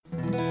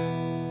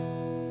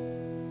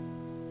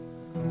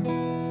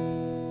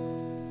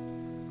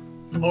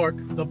Hark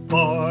the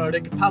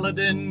bardic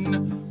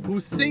paladin, who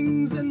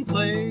sings and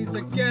plays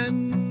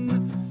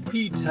again.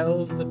 He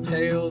tells the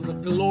tales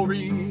of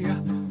glory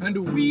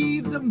and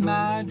weaves a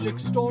magic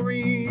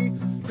story.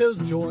 He'll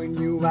join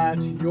you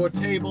at your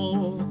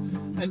table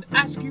and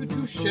ask you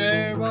to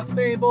share a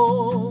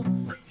fable.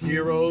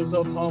 Heroes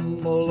of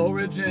humble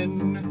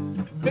origin,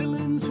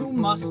 villains who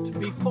must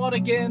be fought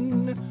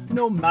again.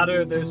 No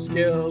matter their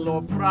skill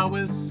or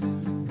prowess,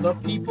 the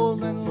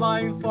people in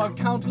life are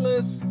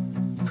countless.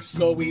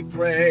 So we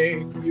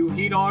pray you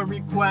heed our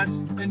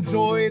request.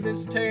 Enjoy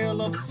this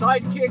tale of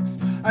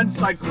sidekicks and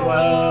side quests.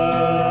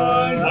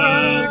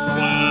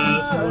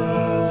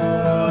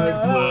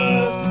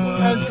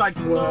 And side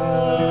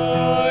quests.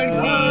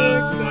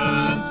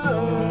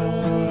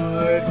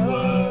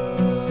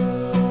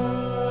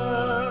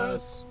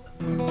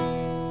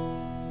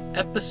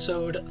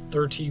 Episode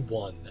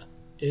 31.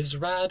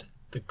 Israd,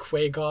 the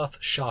Quagoth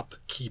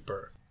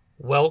Shopkeeper.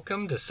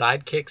 Welcome to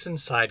Sidekicks and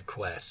Side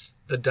Quests,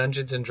 the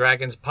Dungeons &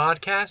 Dragons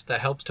podcast that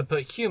helps to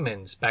put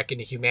humans back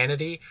into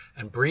humanity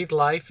and breathe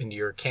life into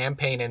your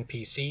campaign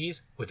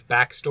NPCs with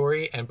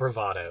backstory and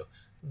bravado.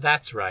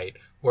 That's right,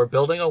 we're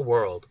building a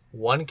world,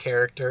 one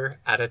character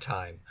at a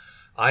time.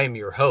 I am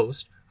your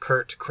host,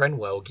 Kurt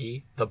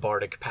Krenwelge, the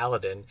Bardic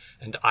Paladin,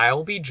 and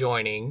I'll be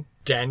joining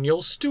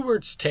Daniel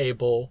Stewart's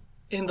table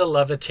in the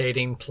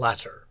Levitating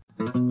Platter.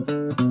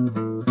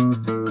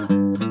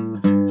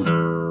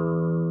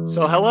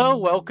 So hello,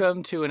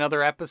 welcome to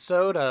another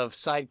episode of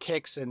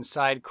Sidekicks and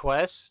Side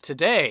Quests.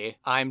 Today,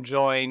 I'm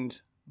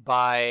joined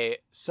by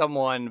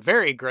someone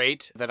very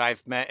great that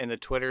I've met in the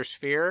Twitter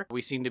sphere.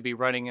 We seem to be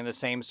running in the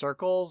same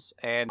circles,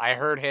 and I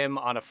heard him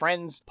on a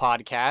friend's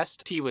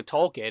podcast, Tea with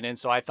Tolkien, and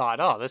so I thought,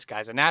 oh, this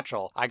guy's a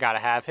natural. I gotta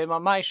have him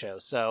on my show.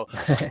 So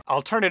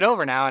I'll turn it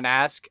over now and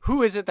ask,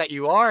 who is it that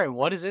you are, and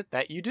what is it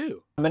that you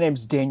do? My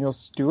name's Daniel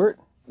Stewart,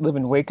 live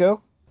in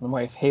Waco. My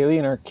wife Haley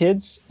and our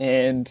kids,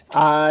 and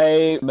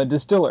I'm a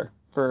distiller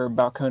for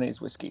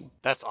Balcones whiskey.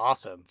 That's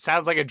awesome.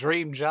 Sounds like a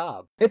dream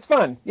job. It's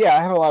fun. Yeah,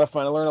 I have a lot of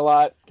fun. I learn a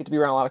lot, get to be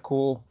around a lot of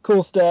cool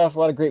stuff, a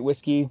lot of great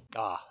whiskey.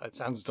 Ah, that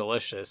sounds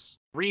delicious.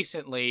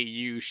 Recently,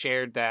 you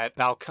shared that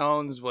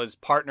Balcones was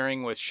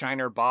partnering with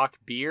Shiner Bock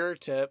Beer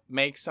to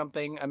make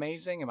something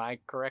amazing. Am I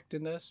correct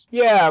in this?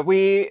 Yeah,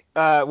 we,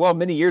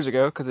 many years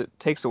ago, because it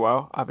takes a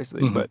while,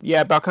 obviously. Mm-hmm. But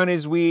yeah,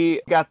 Balcones,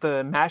 we got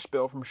the mash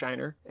bill from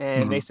Shiner,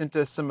 and they sent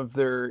us some of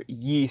their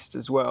yeast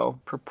as well,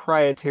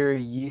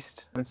 proprietary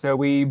yeast. And so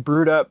we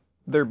brewed up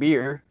their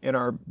beer in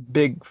our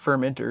big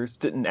fermenters.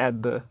 Didn't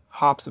add the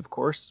hops, of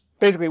course.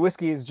 Basically,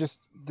 whiskey is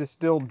just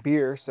distilled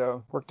beer,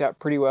 so worked out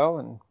pretty well,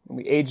 and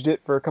we aged it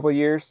for a couple of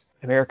years,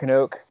 American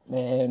oak,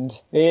 and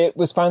it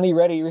was finally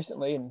ready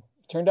recently, and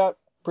turned out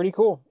pretty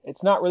cool.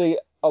 It's not really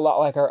a lot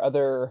like our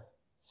other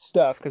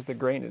stuff because the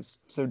grain is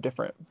so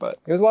different, but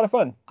it was a lot of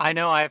fun. I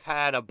know I've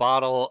had a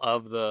bottle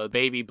of the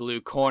baby blue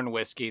corn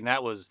whiskey, and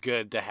that was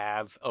good to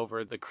have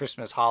over the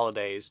Christmas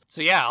holidays.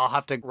 So yeah, I'll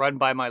have to run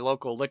by my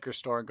local liquor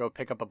store and go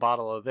pick up a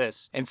bottle of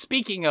this. And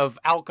speaking of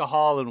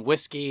alcohol and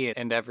whiskey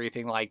and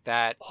everything like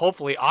that,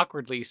 hopefully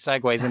awkwardly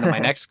segues into my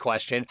next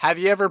question. Have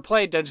you ever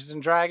played Dungeons &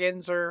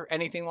 Dragons or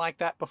anything like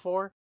that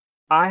before?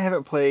 I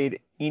haven't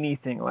played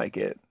anything like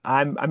it.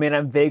 I'm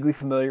vaguely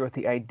familiar with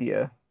the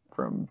idea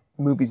from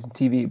movies and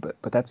TV, but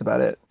that's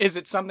about it. Is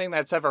it something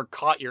that's ever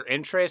caught your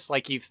interest?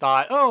 Like you've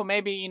thought, oh,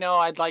 maybe,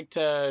 I'd like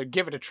to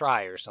give it a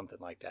try or something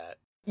like that?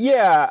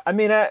 Yeah,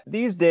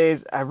 these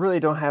days I really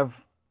don't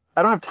have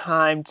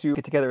time to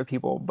get together with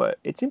people, but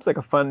it seems like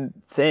a fun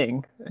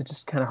thing. It's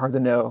just kind of hard to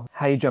know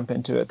how you jump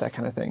into it, that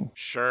kind of thing.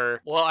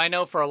 Sure. Well, I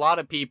know for a lot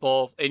of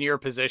people in your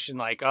position,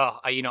 like,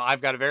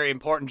 I've got a very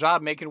important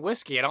job making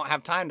whiskey. I don't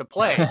have time to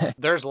play.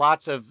 There's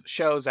lots of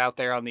shows out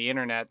there on the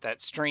internet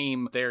that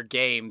stream their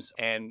games,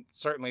 and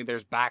certainly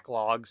there's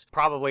backlogs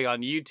probably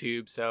on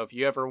YouTube. So if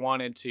you ever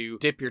wanted to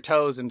dip your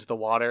toes into the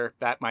water,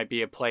 that might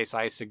be a place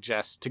I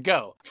suggest to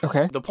go.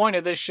 Okay. The point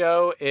of this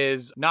show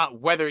is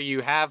not whether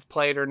you have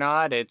played or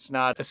not. It's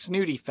not a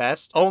snooty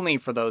fest only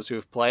for those who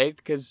have played,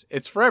 because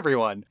it's for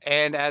everyone.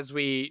 And as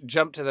we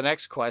jump to the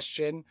next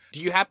question,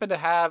 do you happen to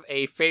have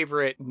a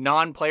favorite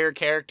non-player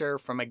character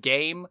from a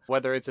game,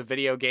 whether it's a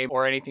video game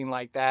or anything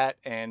like that?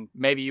 And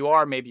maybe you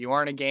are, maybe you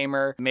aren't a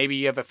gamer. Maybe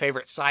you have a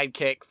favorite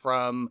sidekick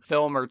from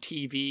film or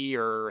TV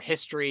or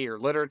history or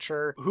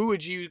literature. Who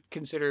would you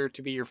consider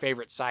to be your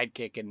favorite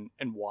sidekick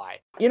and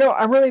why?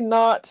 I'm really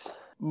not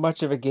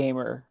much of a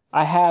gamer.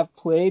 I have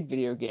played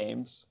video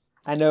games.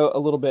 I know a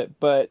little bit,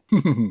 but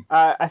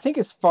I think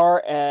as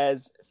far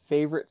as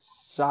favorite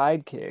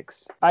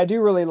sidekicks, I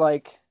do really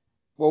like,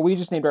 we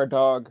just named our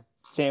dog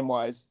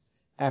Samwise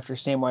after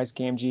Samwise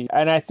Gamgee.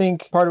 And I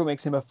think part of what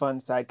makes him a fun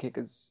sidekick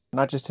is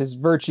not just his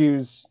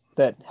virtues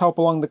that help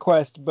along the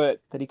quest, but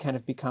that he kind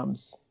of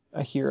becomes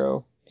a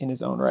hero in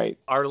his own right.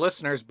 Our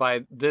listeners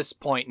by this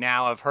point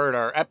now have heard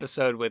our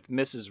episode with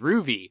Mrs.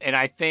 Ruby, and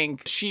I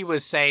think she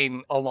was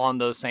saying along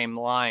those same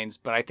lines,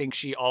 but I think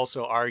she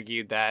also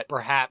argued that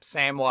perhaps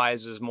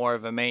Samwise is more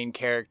of a main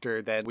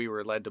character than we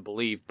were led to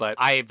believe, but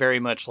I very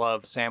much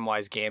love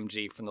Samwise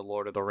Gamgee from the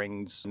Lord of the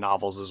Rings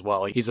novels as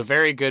well. He's a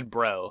very good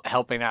bro,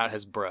 helping out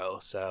his bro,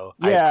 so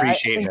yeah, I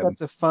appreciate I think him.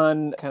 That's a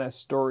fun kind of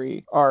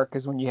story arc,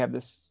 is when you have a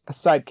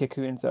sidekick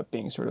who ends up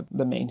being sort of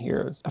the main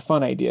hero. It's a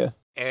fun idea.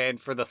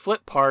 And for the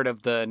flip part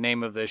of the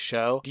name of this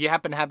show, do you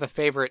happen to have a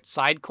favorite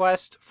side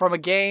quest from a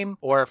game?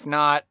 Or if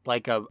not,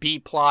 like a B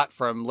plot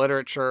from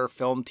literature,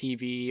 film,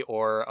 TV,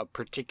 or a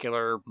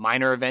particular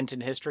minor event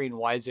in history, and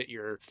why is it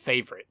your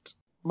favorite?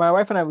 My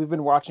wife and I, we've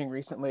been watching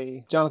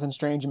recently Jonathan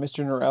Strange and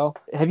Mr. Norrell.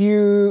 Have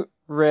you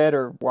read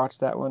or watched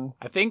that one?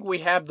 I think we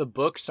have the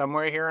book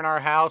somewhere here in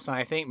our house, and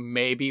I think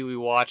maybe we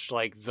watched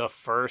like the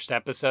first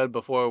episode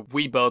before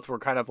we both were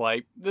kind of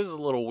like, this is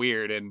a little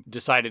weird, and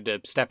decided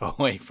to step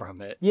away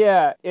from it.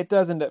 Yeah, it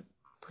does end up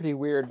pretty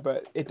weird,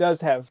 but it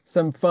does have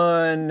some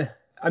fun.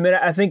 I mean,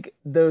 I think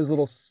those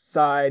little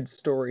side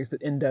stories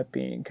that end up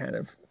being kind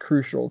of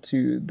crucial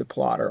to the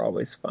plot are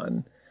always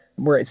fun,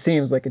 where it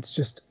seems like it's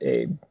just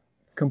a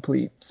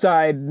complete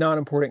side,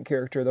 non-important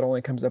character that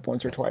only comes up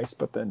once or twice,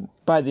 but then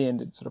by the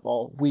end it sort of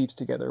all weaves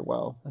together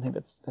well. I think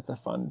that's a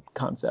fun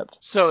concept.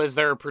 So is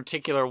there a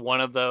particular one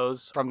of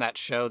those from that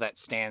show that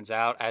stands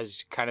out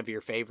as kind of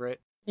your favorite?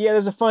 Yeah,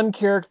 there's a fun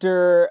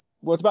character.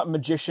 Well, it's about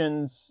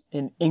magicians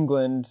in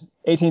England,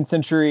 18th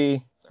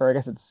century, or I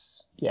guess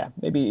it's,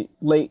 maybe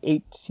late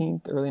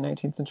 18th, early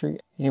 19th century.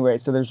 Anyway,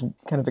 so there's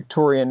kind of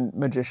Victorian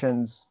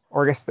magicians,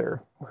 or I guess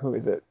who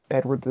is it?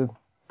 Edward the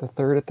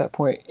third at that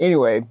point.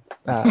 Anyway,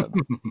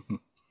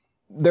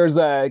 there's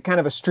a kind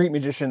of a street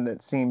magician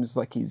that seems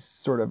like he's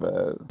sort of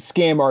a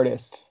scam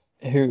artist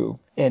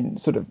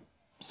and sort of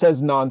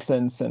says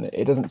nonsense, and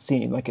it doesn't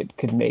seem like it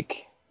could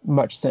make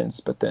much sense,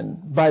 but then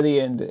by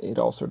the end it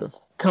all sort of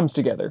comes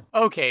together.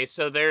 Okay,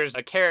 so there's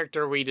a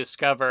character we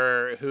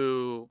discover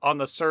who on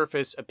the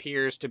surface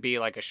appears to be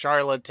like a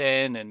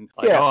charlatan and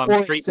like, I'm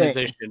a street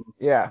musician.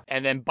 Yeah.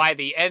 And then by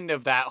the end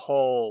of that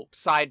whole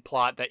side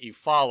plot that you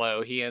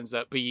follow, he ends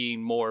up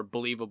being more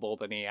believable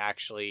than he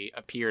actually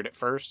appeared at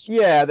first.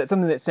 Yeah, that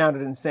something that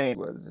sounded insane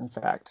was in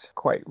fact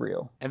quite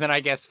real. And then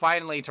I guess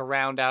finally to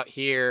round out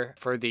here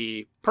for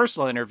the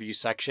personal interview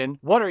section,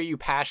 what are you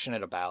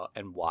passionate about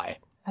and why?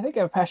 I think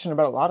I'm passionate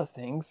about a lot of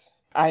things.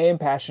 I am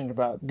passionate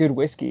about good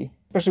whiskey,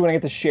 especially when I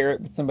get to share it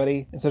with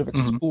somebody and sort of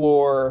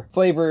explore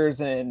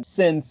flavors and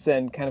scents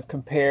and kind of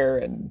compare.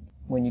 And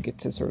when you get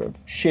to sort of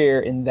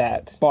share in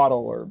that bottle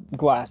or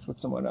glass with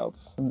someone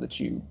else that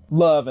you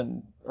love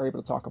and are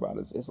able to talk about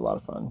is a lot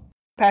of fun.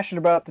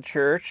 Passionate about the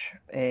church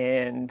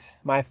and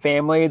my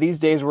family. These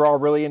days we're all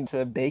really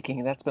into baking,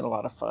 and that's been a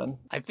lot of fun.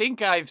 I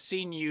think I've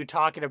seen you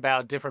talking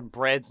about different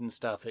breads and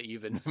stuff that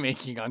you've been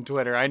making on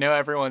Twitter. I know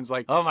everyone's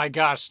like, oh my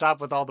gosh,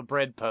 stop with all the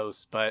bread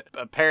posts, but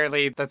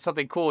apparently that's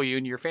something cool you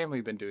and your family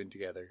have been doing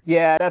together.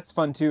 Yeah, that's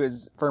fun too,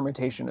 is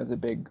fermentation is a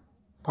big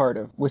part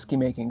of whiskey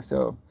making,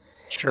 so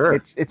sure,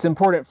 it's obviously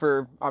important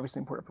for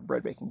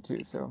bread baking too,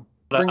 so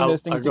bringing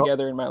those things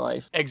together in my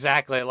life.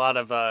 Exactly. A lot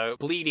of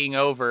bleeding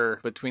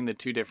over between the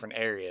two different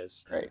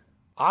areas. Right.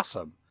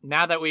 Awesome.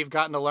 Now that we've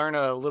gotten to learn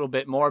a little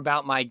bit more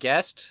about my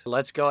guest,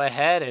 let's go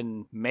ahead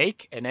and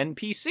make an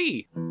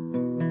NPC.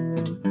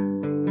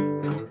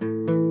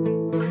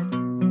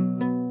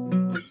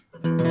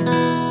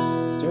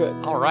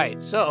 All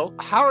right, so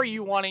how are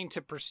you wanting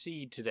to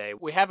proceed today?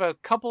 We have a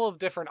couple of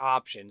different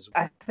options.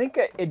 I think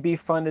it'd be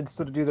fun to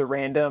sort of do the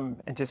random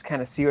and just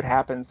kind of see what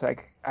happens.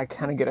 I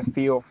kind of get a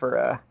feel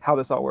for how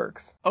this all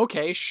works.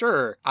 Okay,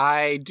 sure.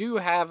 I do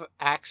have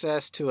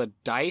access to a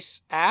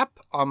dice app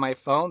on my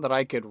phone that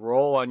I could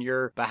roll on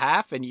your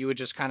behalf, and you would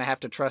just kind of have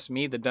to trust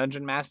me, the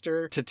dungeon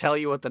master, to tell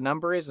you what the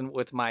number is and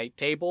with my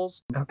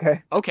tables.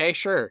 Okay. Okay,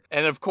 sure.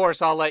 And of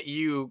course, I'll let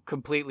you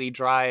completely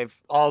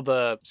drive all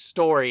the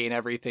story and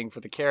everything for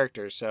the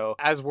characters. So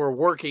as we're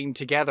working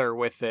together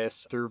with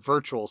this through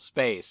virtual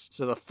space,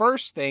 so the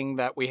first thing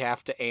that we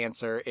have to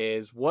answer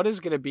is what is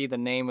going to be the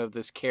name of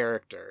this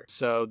character?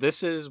 So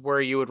this is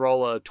where you would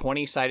roll a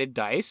 20-sided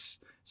dice.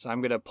 So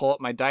I'm going to pull up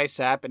my dice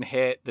app and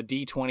hit the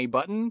D20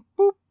 button.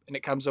 Boop. And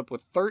it comes up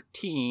with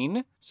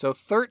 13. So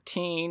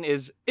 13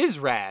 is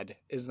Izrad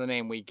is the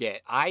name we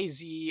get.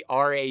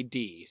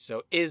 Izrad.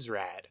 So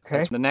Izrad. Okay.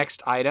 That's the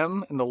next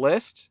item in the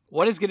list.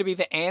 What is going to be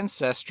the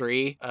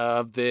ancestry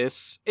of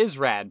this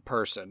Izrad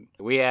person?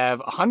 We have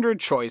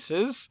 100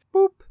 choices.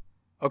 Boop.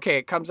 Okay,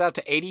 it comes out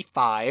to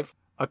 85.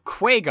 A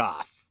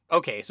Quagoth.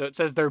 Okay, so it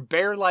says they're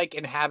bear-like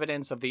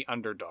inhabitants of the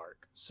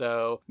Underdark.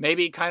 So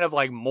maybe kind of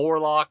like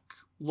Morlock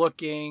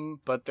looking,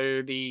 but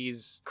they're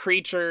these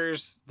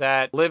creatures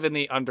that live in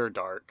the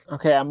Underdark.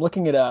 Okay, I'm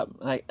looking it up.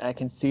 I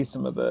can see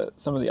some of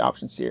the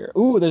options here.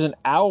 Ooh, there's an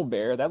owl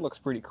bear. That looks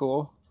pretty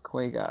cool.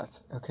 Quagoth.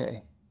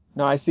 Okay.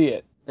 No, I see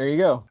it. There you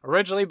go.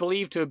 Originally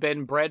believed to have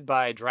been bred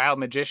by drow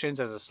magicians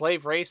as a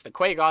slave race, the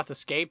Quagoth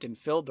escaped and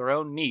filled their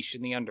own niche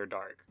in the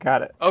Underdark.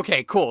 Got it.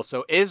 Okay, cool.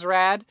 So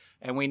Izrad,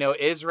 and we know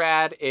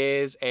Izrad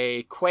is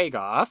a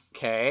Quagoth.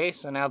 Okay,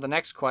 so now the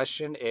next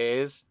question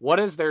is,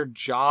 what is their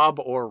job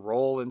or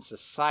role in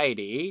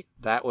society?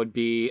 That would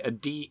be a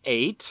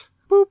D8.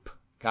 Boop.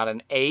 Got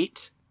an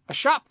 8. A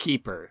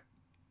shopkeeper.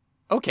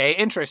 Okay,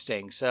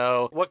 interesting.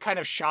 So what kind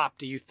of shop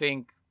do you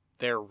think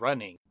they're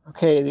running?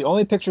 Okay, the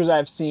only pictures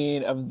I've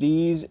seen of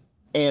these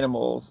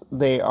animals,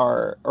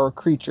 or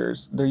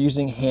creatures, they're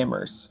using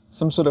hammers,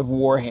 some sort of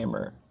war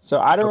hammer. So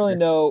I don't really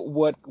know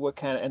what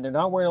kind of, and they're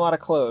not wearing a lot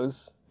of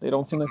clothes. They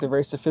don't seem like they're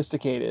very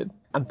sophisticated.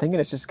 I'm thinking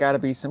it's just got to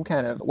be some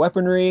kind of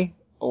weaponry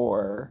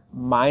or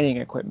mining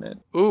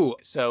equipment. Ooh,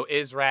 so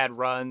Izrad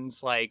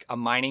runs like a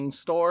mining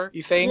store,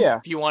 you think? Yeah.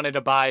 If you wanted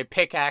to buy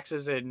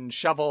pickaxes and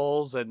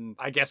shovels and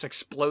I guess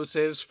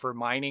explosives for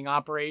mining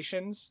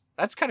operations,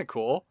 that's kind of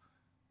cool.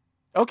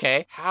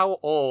 Okay, how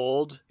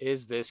old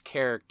is this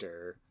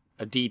character?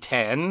 A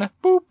D10.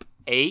 Boop.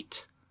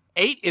 8.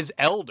 8 is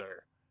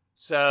elder.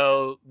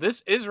 So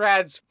this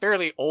Izrad's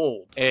fairly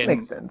old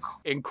Makes sense.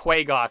 in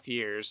Quagoth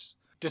years.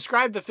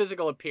 Describe the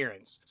physical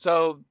appearance.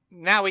 So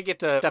now we get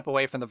to step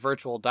away from the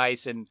virtual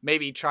dice and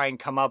maybe try and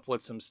come up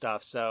with some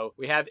stuff. So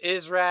we have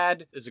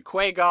Izrad is a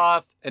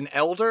Quagoth, an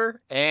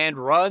elder, and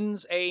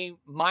runs a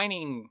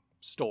mining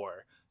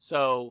store.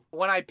 So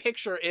when I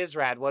picture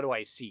Izrad, what do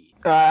I see?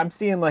 I'm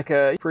seeing like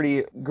a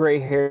pretty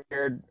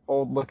gray-haired,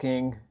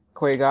 old-looking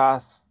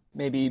Quagoth,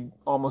 maybe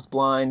almost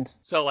blind.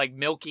 So like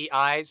milky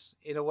eyes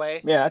in a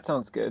way? Yeah, that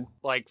sounds good.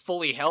 Like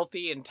fully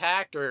healthy,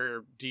 intact,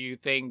 or do you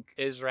think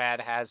Izrad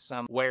has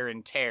some wear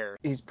and tear?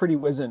 He's pretty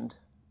wizened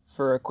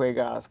for a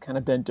Quagoth, kind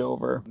of bent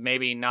over.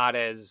 Maybe not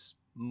as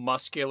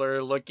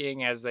muscular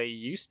looking as they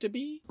used to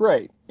be?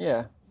 Right,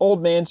 yeah.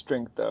 Old man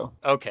strength, though.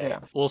 Okay. Yeah.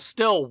 Will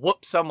still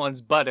whoop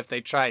someone's butt if they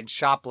try and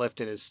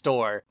shoplift in his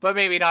store, but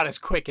maybe not as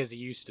quick as he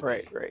used to be.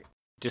 Right.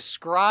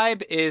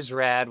 Describe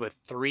Izrad with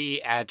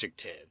 3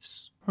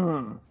 adjectives.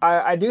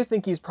 I do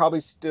think he's probably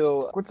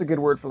still, what's a good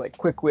word for like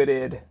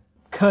quick-witted?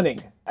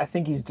 Cunning. I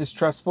think he's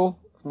distrustful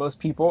of most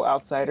people,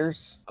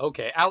 outsiders.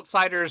 Okay,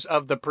 outsiders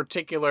of the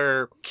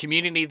particular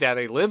community that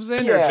he lives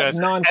in, or just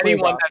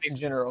anyone that in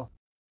general?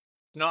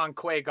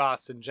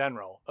 Non-Quagoths in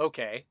general.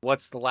 Okay.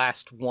 What's the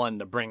last one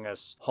to bring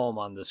us home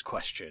on this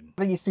question?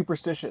 I think he's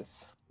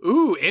superstitious.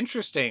 Ooh,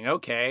 interesting.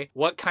 Okay.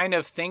 What kind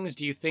of things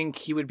do you think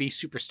he would be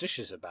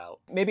superstitious about?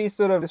 Maybe he's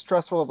sort of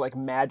distrustful of like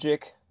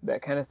magic,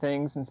 that kind of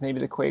thing, since maybe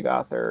the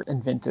Quagoth are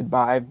invented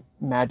by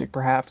magic,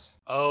 perhaps.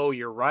 Oh,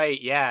 you're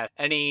right. Yeah.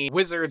 Any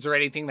wizards or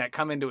anything that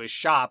come into his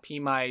shop,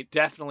 he might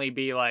definitely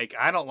be like,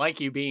 I don't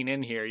like you being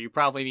in here. You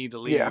probably need to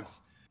leave. Yeah.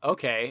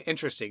 Okay.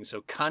 Interesting.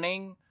 So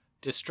cunning,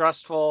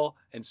 distrustful,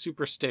 and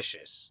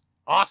superstitious.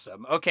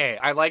 Awesome. Okay,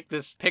 I like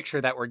this picture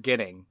that we're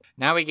getting.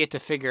 Now we get to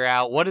figure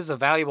out what is a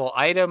valuable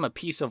item, a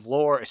piece of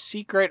lore, a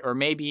secret, or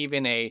maybe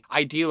even a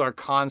ideal or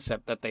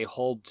concept that they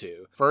hold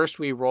to. First,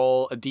 we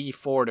roll a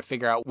d4 to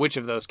figure out which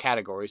of those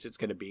categories it's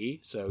going to be.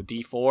 So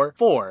d4.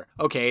 4.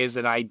 Okay, is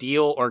an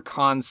ideal or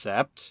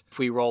concept. If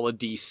we roll a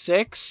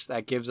d6,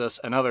 that gives us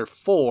another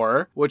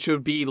 4, which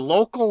would be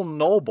local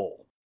noble.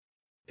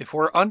 If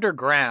we're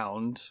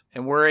underground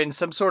and we're in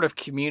some sort of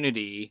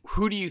community,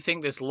 who do you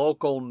think this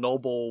local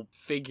noble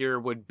figure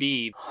would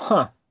be?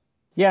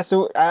 Yeah,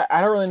 so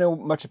I don't really know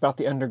much about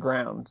the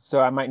underground,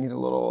 so I might need a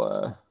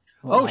little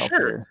help sure.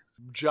 here.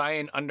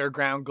 Giant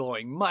underground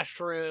glowing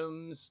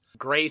mushrooms,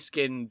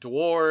 gray-skinned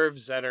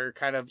dwarves that are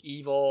kind of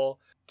evil,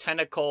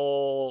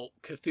 tentacle,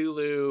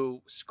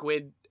 Cthulhu,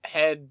 squid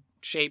head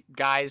shaped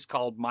guys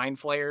called mind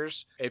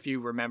flayers, if you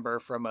remember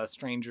from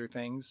Stranger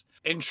Things.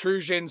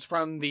 Intrusions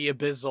from the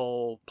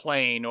abyssal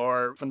plane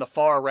or from the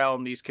far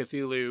realm, these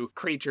Cthulhu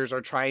creatures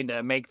are trying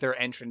to make their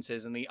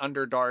entrances, and the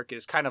Underdark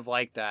is kind of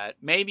like that.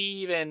 Maybe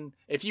even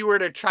if you were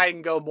to try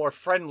and go more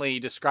friendly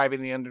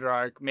describing the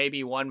Underdark,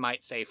 maybe one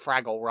might say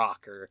Fraggle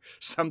Rock or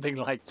something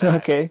like that.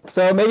 Okay,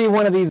 so maybe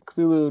one of these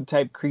Cthulhu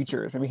type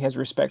creatures, maybe he has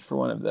respect for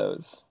one of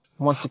those.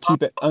 Wants to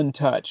keep it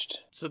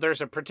untouched. So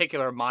there's a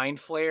particular mind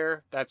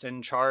flayer that's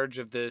in charge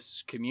of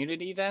this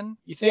community then,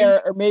 you think? Yeah,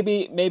 or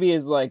maybe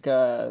is like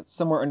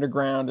somewhere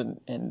underground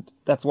and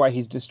that's why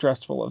he's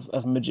distrustful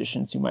of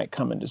magicians who might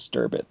come and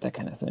disturb it, that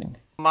kind of thing.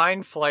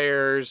 Mind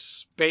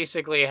flayers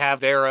basically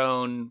have their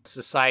own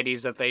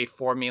societies that they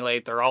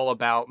formulate. They're all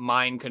about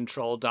mind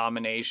control,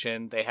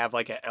 domination. They have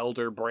like an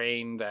elder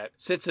brain that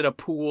sits in a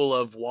pool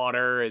of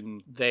water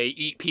and they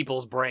eat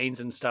people's brains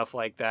and stuff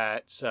like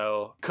that.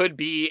 So could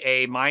be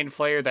a mind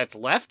flayer that's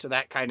left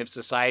that kind of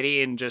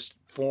society and just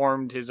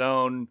formed his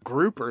own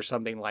group or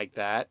something like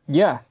that.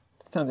 Yeah,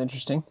 that sounds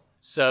interesting.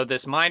 So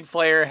this mind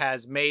flayer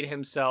has made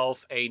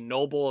himself a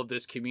noble of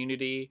this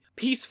community,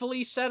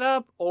 peacefully set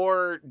up,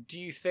 or do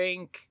you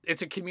think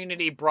it's a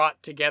community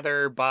brought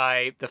together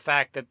by the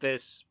fact that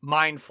this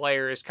mind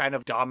flayer is kind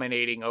of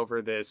dominating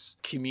over this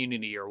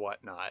community or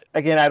whatnot?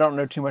 Again, I don't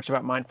know too much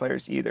about mind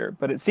flayers either,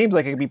 but it seems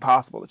like it could be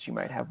possible that you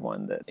might have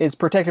one that is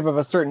protective of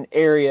a certain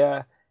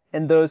area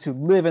and those who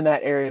live in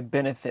that area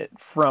benefit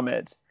from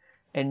it.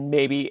 And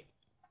maybe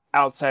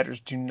outsiders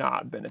do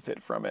not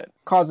benefit from it.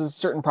 Causes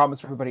certain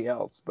problems for everybody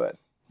else, but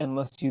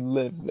unless you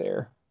live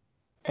there,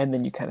 and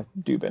then you kind of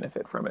do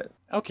benefit from it.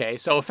 Okay,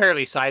 so a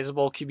fairly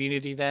sizable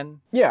community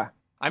then? Yeah.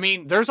 I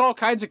mean, there's all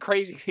kinds of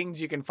crazy things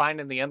you can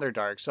find in the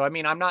Underdark. So, I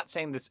mean, I'm not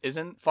saying this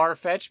isn't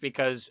far-fetched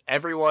because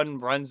everyone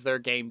runs their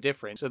game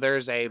different. So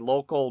there's a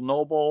local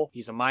noble.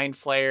 He's a mind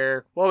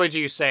flayer. What would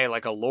you say?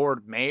 Like a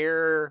Lord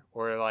Mayor?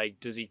 Or like,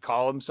 does he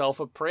call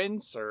himself a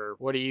prince? Or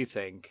what do you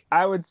think?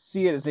 I would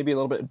see it as maybe a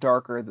little bit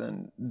darker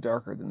than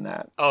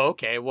that. Oh,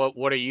 okay.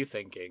 What are you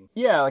thinking?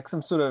 Yeah, like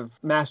some sort of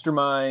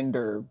mastermind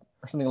or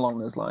something along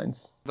those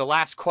lines. The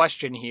last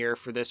question here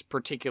for this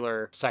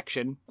particular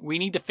section, we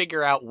need to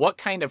figure out what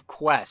kind of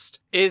quest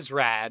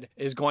Izrad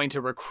is going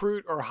to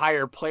recruit or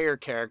hire player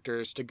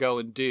characters to go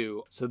and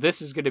do. So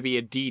this is going to be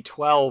a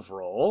D12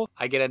 roll.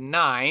 I get a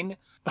 9.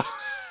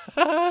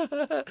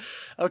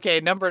 Okay,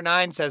 number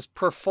 9 says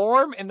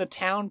perform in the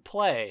town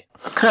play.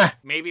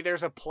 Maybe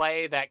there's a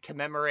play that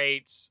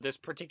commemorates this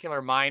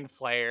particular mind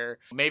flayer.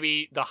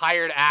 Maybe the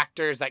hired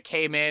actors that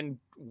came in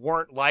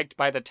weren't liked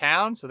by the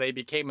town, so they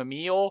became a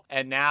meal,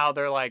 and now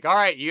they're like, all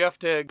right, you have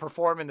to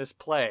perform in this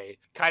play.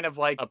 Kind of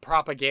like a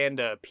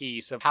propaganda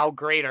piece of how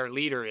great our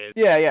leader is.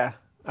 Yeah,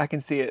 I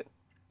can see it.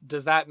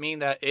 Does that mean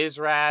that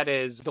Izrad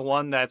is the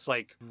one that's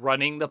like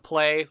running the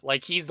play?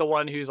 Like he's the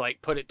one who's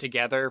like put it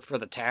together for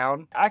the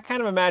town? I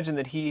kind of imagine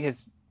that he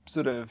has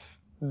sort of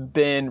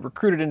been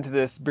recruited into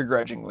this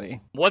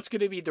begrudgingly. What's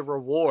going to be the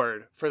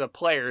reward for the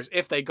players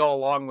if they go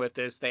along with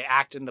this, they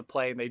act in the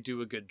play and they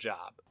do a good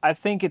job? I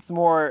think it's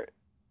more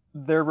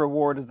their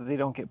reward is that they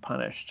don't get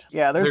punished.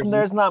 Yeah,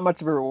 there's not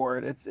much of a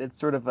reward. It's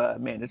sort of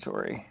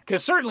mandatory.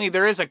 Because certainly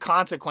there is a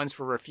consequence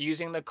for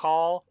refusing the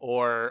call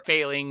or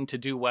failing to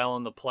do well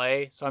in the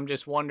play. So I'm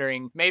just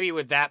wondering, maybe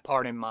with that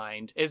part in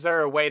mind, is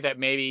there a way that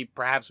maybe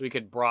perhaps we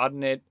could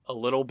broaden it a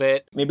little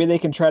bit? Maybe they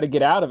can try to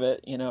get out of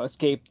it,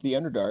 escape the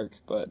Underdark,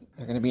 but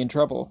they're going to be in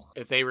trouble.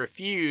 If they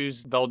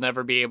refuse, they'll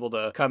never be able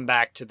to come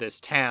back to this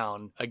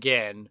town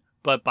again.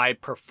 But by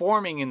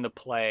performing in the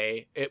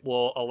play, it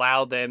will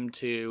allow them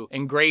to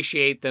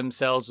ingratiate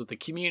themselves with the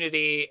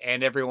community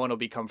and everyone will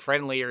become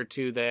friendlier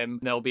to them.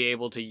 They'll be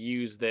able to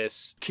use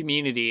this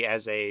community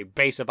as a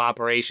base of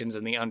operations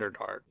in the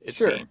Underdark, it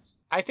seems.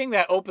 I think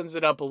that opens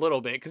it up a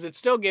little bit because it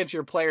still gives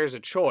your players a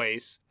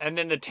choice. And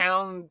then the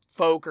town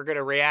folk are going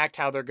to react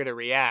how they're going to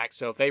react.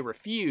 So if they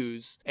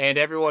refuse and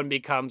everyone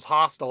becomes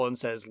hostile and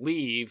says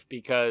leave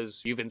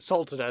because you've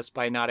insulted us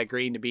by not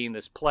agreeing to be in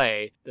this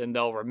play, then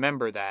they'll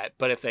remember that.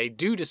 But if they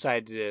do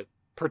decide to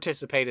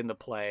participate in the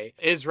play,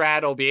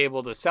 Izrad will be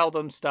able to sell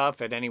them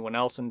stuff at anyone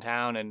else in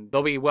town and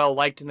they'll be well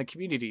liked in the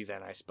community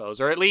then, I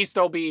suppose. Or at least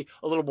they'll be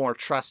a little more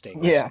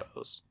trusting, I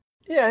suppose.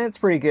 Yeah, it's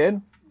pretty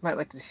good. Might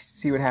like to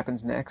see what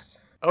happens next.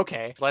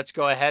 Okay, let's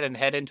go ahead and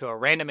head into a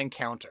random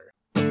encounter.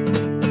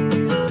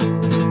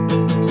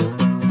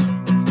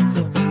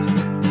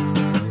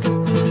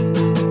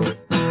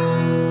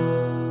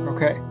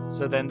 Okay.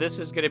 So then this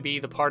is going to be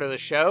the part of the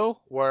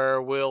show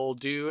where we'll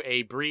do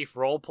a brief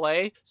role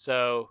play.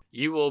 So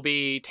you will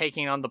be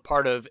taking on the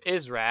part of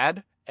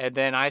Izrad, and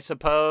then I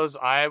suppose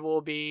I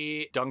will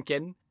be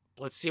Duncan.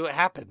 Let's see what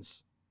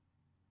happens.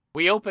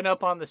 We open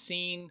up on the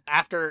scene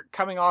after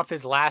coming off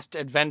his last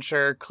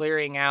adventure,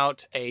 clearing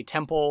out a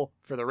temple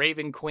for the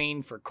Raven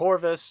Queen for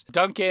Corvus.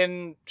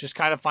 Duncan just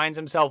kind of finds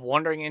himself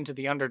wandering into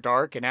the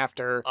Underdark, and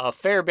after a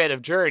fair bit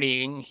of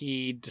journeying,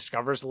 he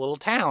discovers a little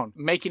town.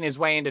 Making his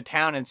way into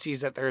town and sees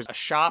that there's a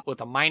shop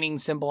with a mining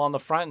symbol on the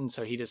front, and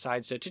so he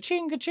decides to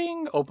cha-ching,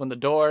 ka-ching, open the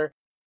door.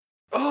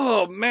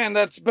 Oh, man,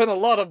 that's been a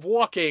lot of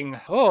walking.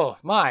 Oh,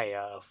 my,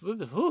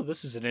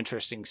 this is an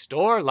interesting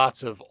store.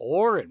 Lots of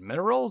ore and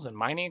minerals and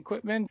mining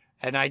equipment.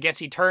 And I guess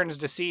he turns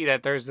to see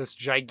that there's this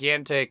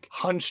gigantic,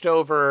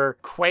 hunched-over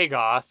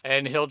Quagoth,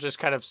 and he'll just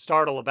kind of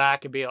startle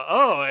aback and be like,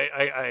 oh,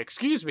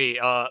 excuse me,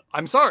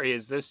 I'm sorry,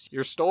 is this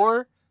your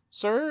store,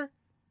 sir?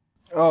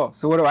 Oh,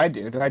 so what do I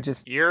do? Do I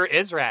just... You're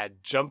Izrad.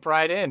 Jump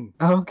right in.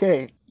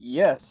 Okay,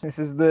 yes. This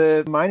is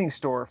the mining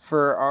store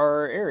for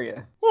our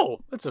area.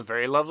 Oh, that's a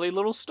very lovely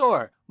little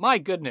store. My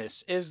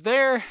goodness, is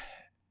there...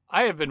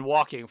 I have been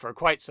walking for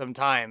quite some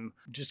time,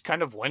 just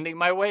kind of wending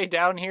my way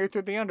down here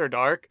through the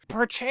Underdark.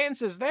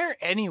 Perchance, is there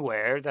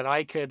anywhere that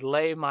I could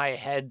lay my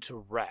head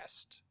to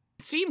rest?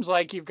 It seems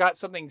like you've got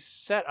something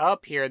set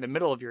up here in the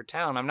middle of your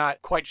town. I'm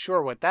not quite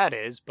sure what that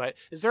is, but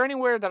is there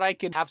anywhere that I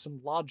could have some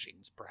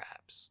lodgings,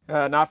 perhaps?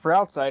 Not for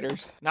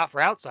outsiders. Not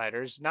for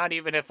outsiders? Not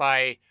even if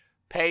I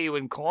pay you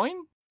in coin?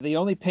 The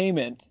only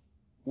payment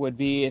would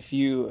be if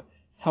you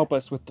help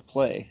us with the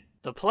play.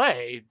 The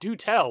play? Do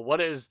tell, what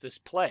is this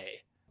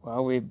play?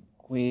 Well,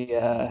 we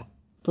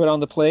put on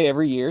the play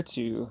every year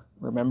to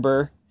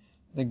remember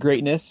the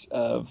greatness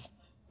of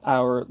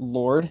our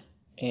Lord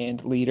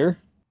and leader.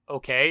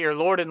 Okay, your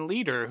Lord and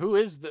leader. Who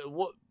is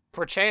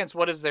perchance,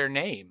 what is their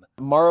name?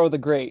 Morrow the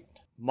Great.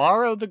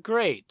 Morrow the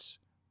Great.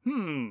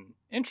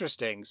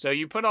 Interesting. So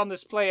you put on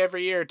this play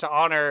every year to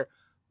honor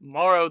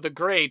Morrow the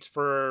Great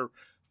for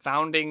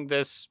founding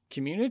this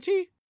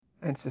community?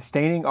 And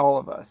sustaining all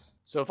of us.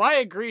 So if I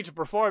agree to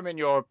perform in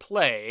your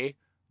play,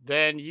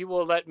 then you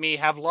will let me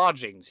have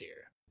lodgings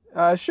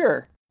here.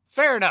 Sure.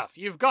 Fair enough.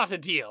 You've got a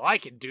deal. I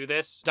can do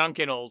this.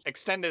 Duncan will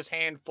extend his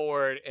hand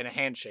forward in a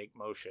handshake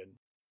motion.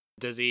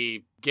 Does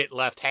he get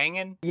left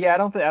hanging? Yeah, I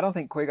don't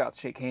think Quagoths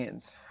shake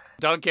hands.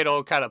 Duncan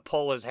will kind of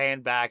pull his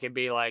hand back and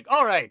be like,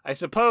 all right, I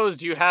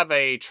suppose you have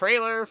a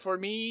trailer for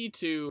me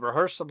to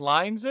rehearse some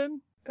lines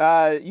in?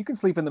 You can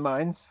sleep in the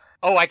mines.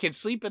 Oh, I can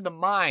sleep in the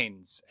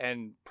mines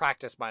and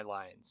practice my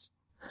lines.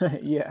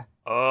 Yeah.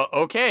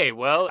 Okay,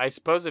 well, I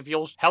suppose if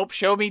you'll help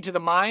show me to the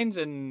mines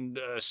and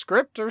a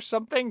script or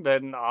something,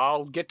 then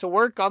I'll get to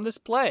work on this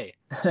play.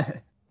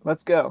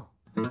 Let's go.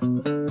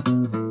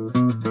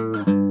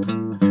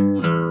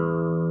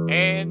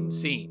 And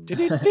scene.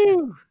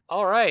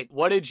 All right,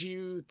 what did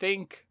you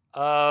think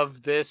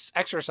of this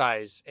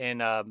exercise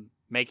in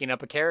making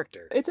up a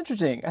character? It's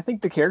interesting. I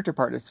think the character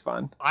part is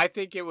fun. I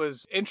think it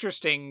was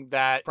interesting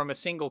that from a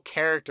single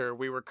character,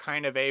 we were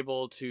kind of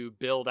able to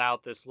build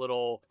out this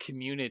little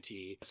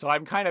community. So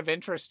I'm kind of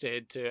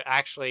interested to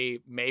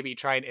actually maybe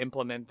try and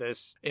implement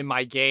this in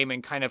my game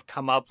and kind of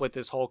come up with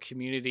this whole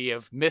community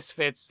of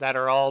misfits that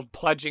are all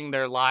pledging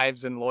their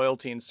lives and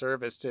loyalty and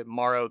service to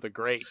Morrow the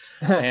Great.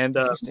 And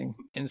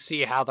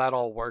see how that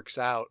all works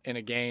out in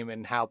a game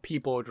and how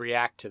people would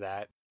react to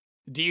that.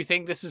 Do you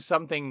think this is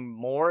something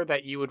more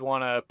that you would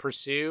want to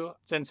pursue?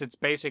 Since it's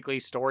basically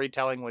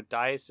storytelling with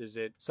dice, is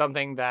it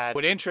something that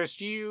would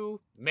interest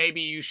you?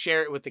 Maybe you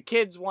share it with the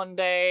kids one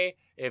day,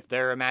 if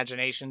their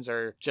imaginations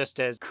are just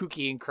as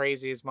kooky and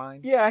crazy as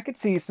mine. Yeah, I could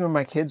see some of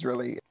my kids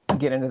really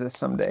get into this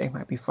someday.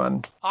 Might be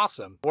fun.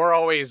 Awesome. We're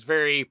always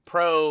very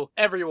pro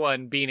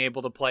everyone being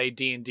able to play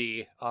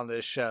D&D on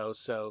this show.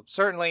 So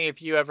certainly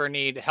if you ever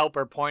need help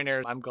or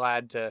pointers, I'm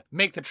glad to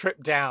make the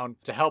trip down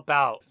to help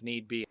out if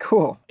need be.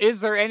 Cool.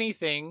 Is there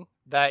anything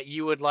that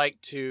you would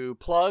like to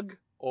plug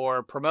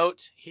or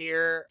promote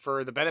here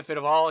for the benefit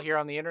of all here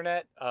on the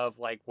internet, of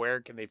like,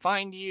 where can they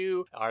find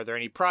you? Are there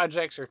any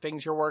projects or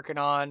things you're working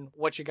on?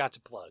 What you got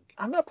to plug?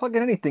 I'm not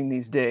plugging anything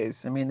these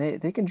days. I mean,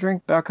 they can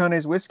drink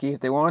Balcones whiskey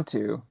if they want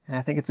to. And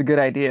I think it's a good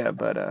idea,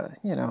 but,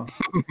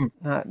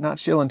 not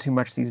shilling too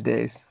much these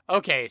days.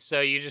 Okay,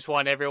 so you just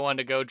want everyone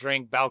to go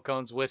drink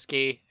Balcones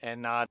whiskey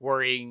and not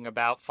worrying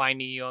about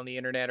finding you on the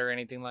internet or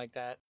anything like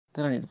that?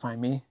 They don't need to find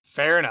me.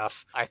 Fair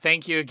enough. I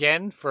thank you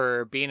again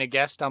for being a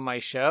guest on my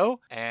show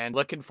and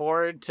looking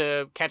forward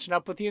to catching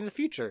up with you in the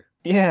future.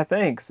 Yeah,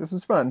 thanks. This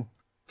was fun.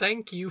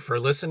 Thank you for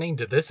listening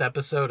to this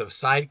episode of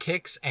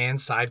Sidekicks and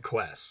Side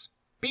Quests.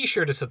 Be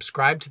sure to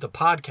subscribe to the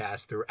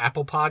podcast through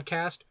Apple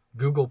Podcast,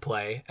 Google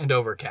Play, and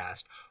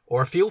Overcast,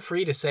 or feel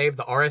free to save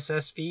the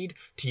RSS feed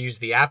to use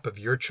the app of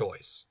your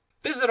choice.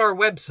 Visit our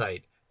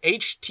website,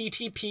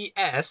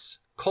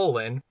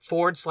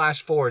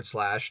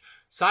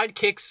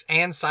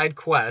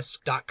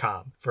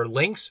 https://sidekicksandsidequests.com for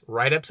links,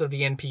 write-ups of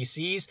the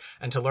NPCs,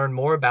 and to learn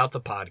more about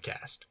the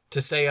podcast.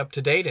 To stay up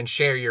to date and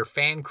share your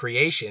fan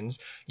creations,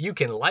 you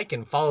can like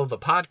and follow the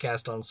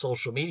podcast on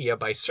social media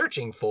by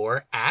searching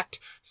for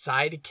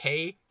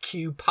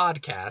 @SideKQ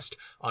Podcast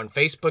on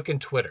Facebook and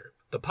Twitter.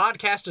 The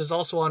podcast is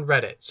also on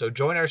Reddit, so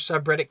join our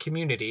subreddit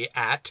community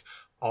at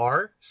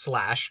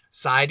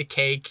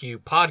r/SideKQ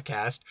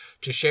Podcast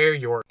to share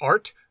your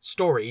art,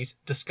 stories,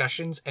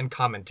 discussions, and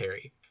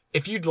commentary.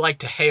 If you'd like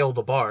to hail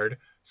the bard,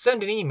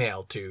 send an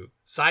email to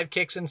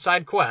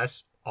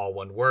sidekicksandsidequests, all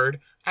one word,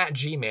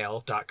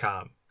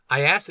 @gmail.com.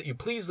 I ask that you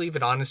please leave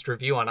an honest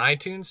review on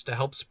iTunes to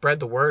help spread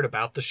the word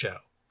about the show.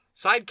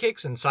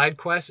 Sidekicks and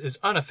Sidequests is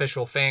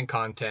unofficial fan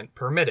content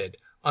permitted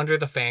under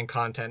the fan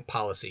content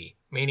policy,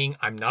 meaning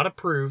I'm not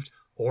approved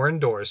or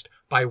endorsed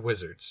by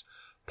Wizards.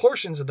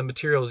 Portions of the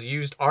materials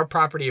used are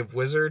property of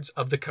Wizards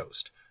of the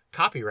Coast.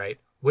 Copyright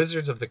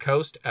Wizards of the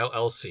Coast,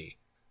 LLC.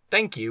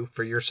 Thank you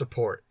for your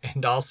support,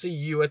 and I'll see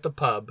you at the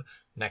pub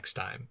next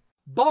time.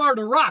 Bar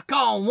to rock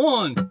on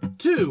 1,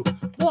 2,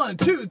 1,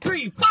 2,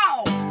 3, 4.